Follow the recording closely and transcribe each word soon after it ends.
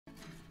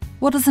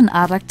What does an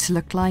addict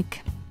look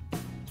like?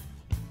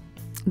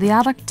 The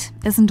addict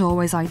isn't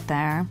always out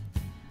there.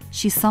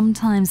 She's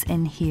sometimes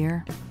in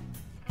here.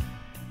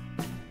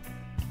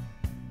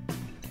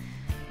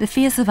 The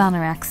face of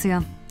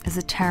anorexia is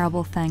a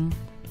terrible thing.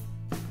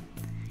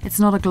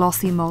 It's not a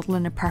glossy model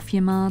in a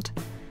perfume ad,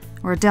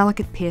 or a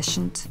delicate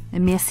patient,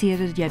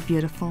 emaciated yet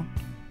beautiful.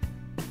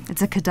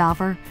 It's a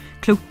cadaver,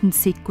 cloaked in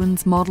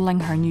sequins, modelling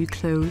her new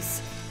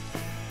clothes.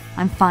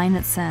 I'm fine,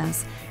 it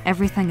says.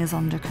 Everything is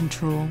under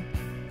control.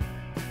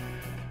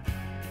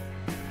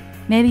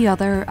 Maybe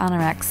other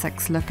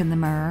anorexics look in the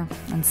mirror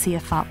and see a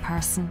fat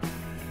person.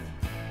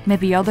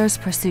 Maybe others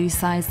pursue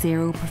size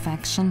 0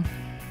 perfection.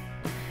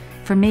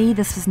 For me,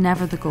 this was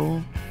never the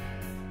goal.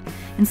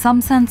 In some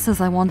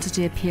senses, I wanted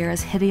to appear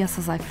as hideous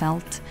as I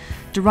felt,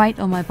 to write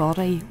on my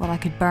body what I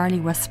could barely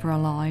whisper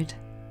aloud.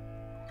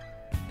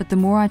 But the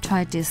more I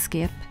tried to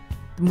escape,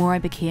 the more I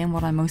became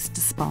what I most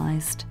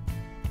despised.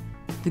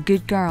 The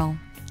good girl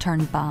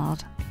turned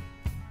bad.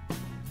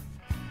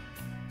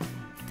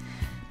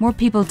 More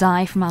people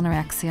die from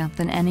anorexia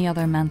than any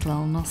other mental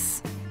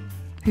illness.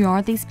 Who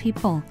are these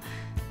people?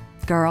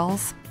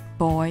 Girls,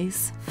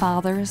 boys,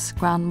 fathers,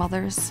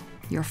 grandmothers,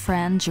 your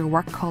friends, your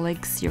work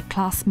colleagues, your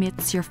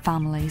classmates, your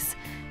families,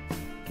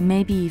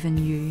 maybe even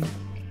you.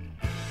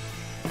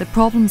 The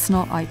problem's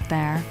not out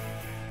there,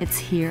 it's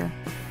here,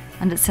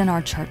 and it's in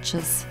our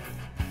churches.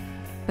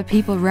 But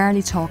people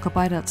rarely talk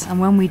about it, and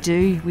when we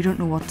do, we don't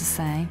know what to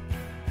say.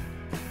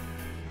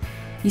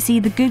 You see,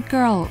 the good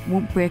girl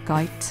won't break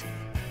out,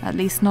 at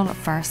least not at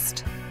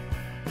first.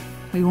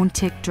 We won't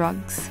take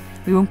drugs,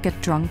 we won't get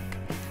drunk,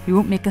 we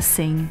won't make a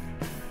scene,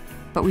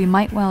 but we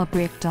might well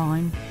break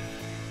down.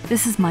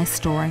 This is my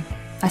story.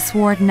 I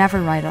swore I'd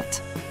never write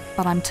it,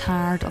 but I'm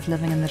tired of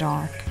living in the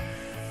dark.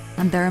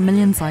 And there are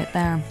millions out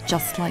there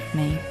just like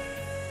me.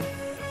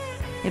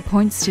 It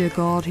points to a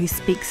God who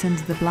speaks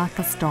into the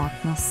blackest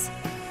darkness,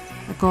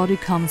 a God who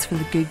comes for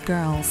the good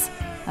girls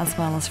as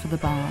well as for the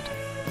bad.